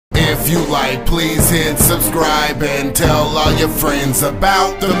If you like, please hit subscribe and tell all your friends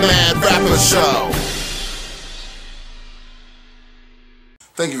about the Mad Rapper Show.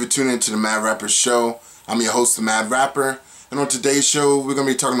 Thank you for tuning into the Mad Rapper Show. I'm your host, the Mad Rapper, and on today's show, we're going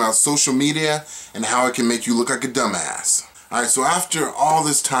to be talking about social media and how it can make you look like a dumbass. Alright, so after all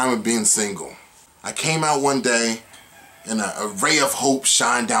this time of being single, I came out one day and a ray of hope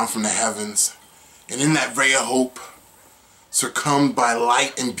shined down from the heavens. And in that ray of hope, succumbed by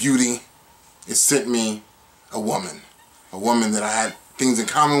light and beauty, it sent me a woman. A woman that I had things in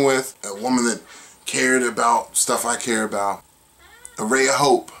common with, a woman that cared about stuff I care about. A ray of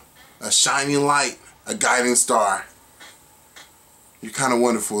hope, a shining light, a guiding star. You're kind of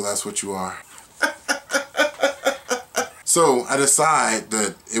wonderful, that's what you are. So I decided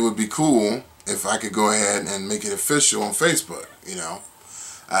that it would be cool if I could go ahead and make it official on Facebook, you know.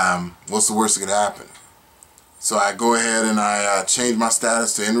 What's the worst that could happen? So I go ahead and I change my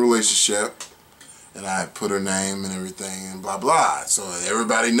status to in a relationship, and I put her name and everything and blah blah. So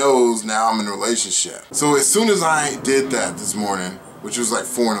everybody knows now I'm in a relationship. So as soon as I did that this morning, which was like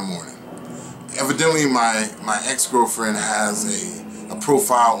 4 in the morning, evidently my ex-girlfriend has a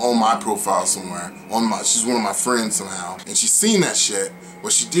profile on my profile somewhere. She's one of my friends somehow, and she's seen that shit.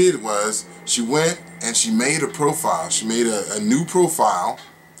 What she did was she went and she made a profile. She made a new profile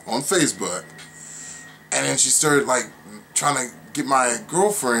on Facebook, and then she started like trying to get my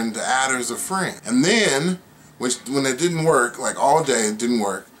girlfriend to add her as a friend. And then when it didn't work, like all day it didn't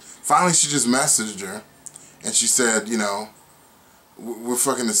work, finally she just messaged her and she said, you know, we're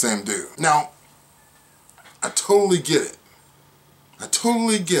fucking the same dude. Now, I totally get it. I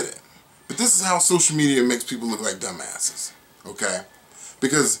totally get it. But this is how social media makes people look like dumbasses, okay?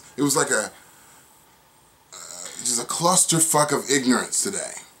 Because it was like just a clusterfuck of ignorance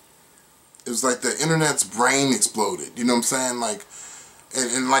today. It was like the internet's brain exploded. You know what I'm saying? Like,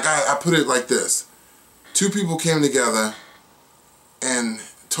 and like I put it like this. 2 people came together and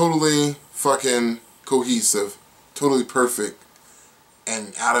totally fucking cohesive, totally perfect,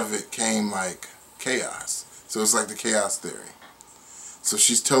 and out of it came like chaos. So it's like the chaos theory. So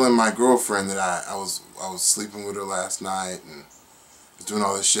she's telling my girlfriend that I was sleeping with her last night and was doing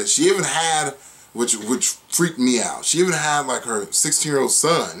all this shit. She even had, which freaked me out, she even had like her 16-year-old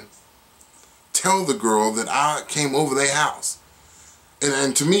son tell the girl that I came over their house.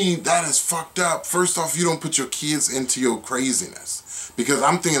 And to me, that is fucked up. First off, you don't put your kids into your craziness. Because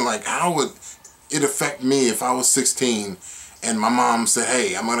I'm thinking like, how would it affect me if I was 16 and my mom said,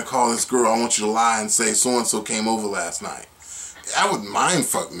 hey, I'm gonna call this girl, I want you to lie and say so-and-so came over last night. That would mind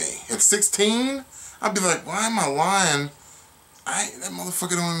fuck me. At 16, I'd be like, why am I lying? That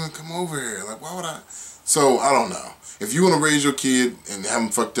motherfucker don't even come over here. Like, why would I? So, I don't know. If you want to raise your kid and have them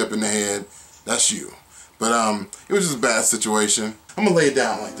fucked up in the head, that's you. But, it was just a bad situation. I'm gonna lay it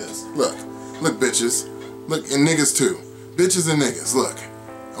down like this. Look, bitches. Look, and niggas too. Bitches and niggas, look.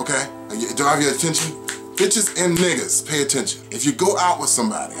 Okay? Do I have your attention? Bitches and niggas, pay attention. If you go out with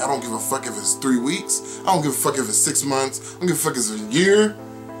somebody, I don't give a fuck if it's 3 weeks, I don't give a fuck if it's 6 months, I don't give a fuck if it's a year,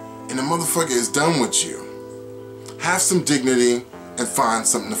 and the motherfucker is done with you, have some dignity and find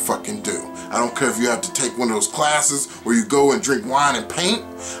something to fucking do. I don't care if you have to take one of those classes where you go and drink wine and paint.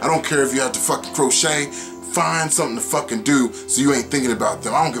 I don't care if you have to fucking crochet. Find something to fucking do so you ain't thinking about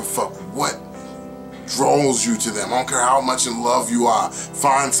them. I don't give a fuck what draws you to them. I don't care how much in love you are.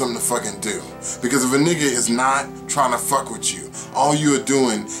 Find something to fucking do. Because if a nigga is not trying to fuck with you, all you are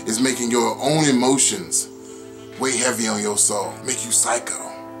doing is making your own emotions weigh heavy on your soul. Make you psycho.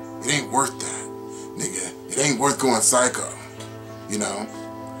 It ain't worth that, nigga. It ain't worth going psycho. You know?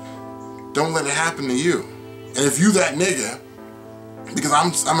 Don't let it happen to you. And if you that nigga, because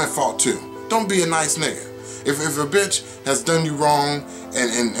I'm at fault too, don't be a nice nigga. If a bitch has done you wrong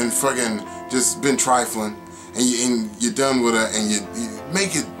and fucking just been trifling, and you're done with her, and you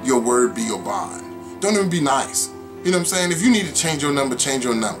make it your word be your bond. Don't even be nice. You know what I'm saying? If you need to change your number, change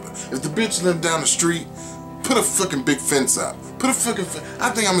your number. If the bitch lived down the street, put a fucking big fence up. Put a fucking I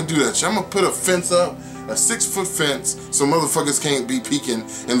think I'm gonna do that shit. I'm gonna put a fence up, a 6-foot fence, so motherfuckers can't be peeking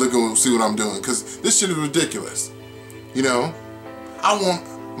and looking and see what I'm doing. Cause this shit is ridiculous. You know? I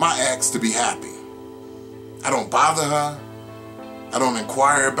want my ex to be happy. I don't bother her. I don't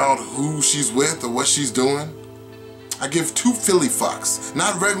inquire about who she's with or what she's doing. I give 2 Philly fucks.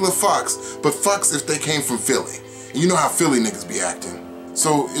 Not regular fucks, but fucks if they came from Philly. And you know how Philly niggas be acting.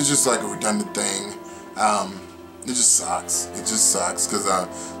 So it's just like a redundant thing. It just sucks. It just sucks. Cause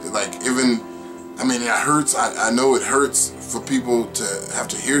like even, I mean, it hurts. I know it hurts for people to have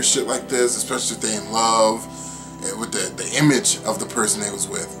to hear shit like this, especially if they in love with the image of the person they was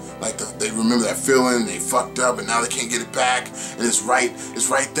with. like they remember that feeling, they fucked up and now they can't get it back, and it's right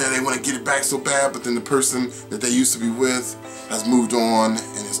there, they want to get it back so bad, but then the person that they used to be with has moved on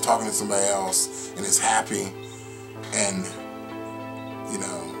and is talking to somebody else and is happy, and you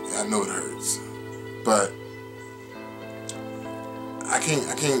know, I know it hurts, but I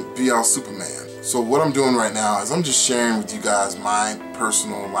can't be all Superman. So what I'm doing right now is I'm just sharing with you guys my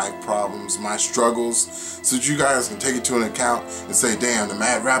personal life problems, my struggles, so that you guys can take it to an account and say, damn, the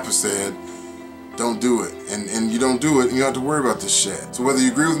Mad Rapper said, don't do it. And you don't do it, and you don't have to worry about this shit. So whether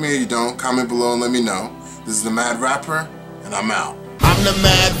you agree with me or you don't, comment below and let me know. This is the Mad Rapper, and I'm out. I'm the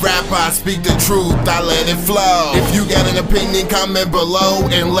Mad Rapper, I speak the truth, I let it flow. If you got an opinion, comment below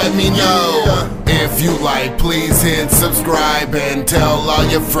and let me know. If you like, please hit subscribe and tell all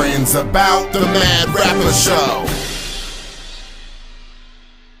your friends about the Mad Rapper Show.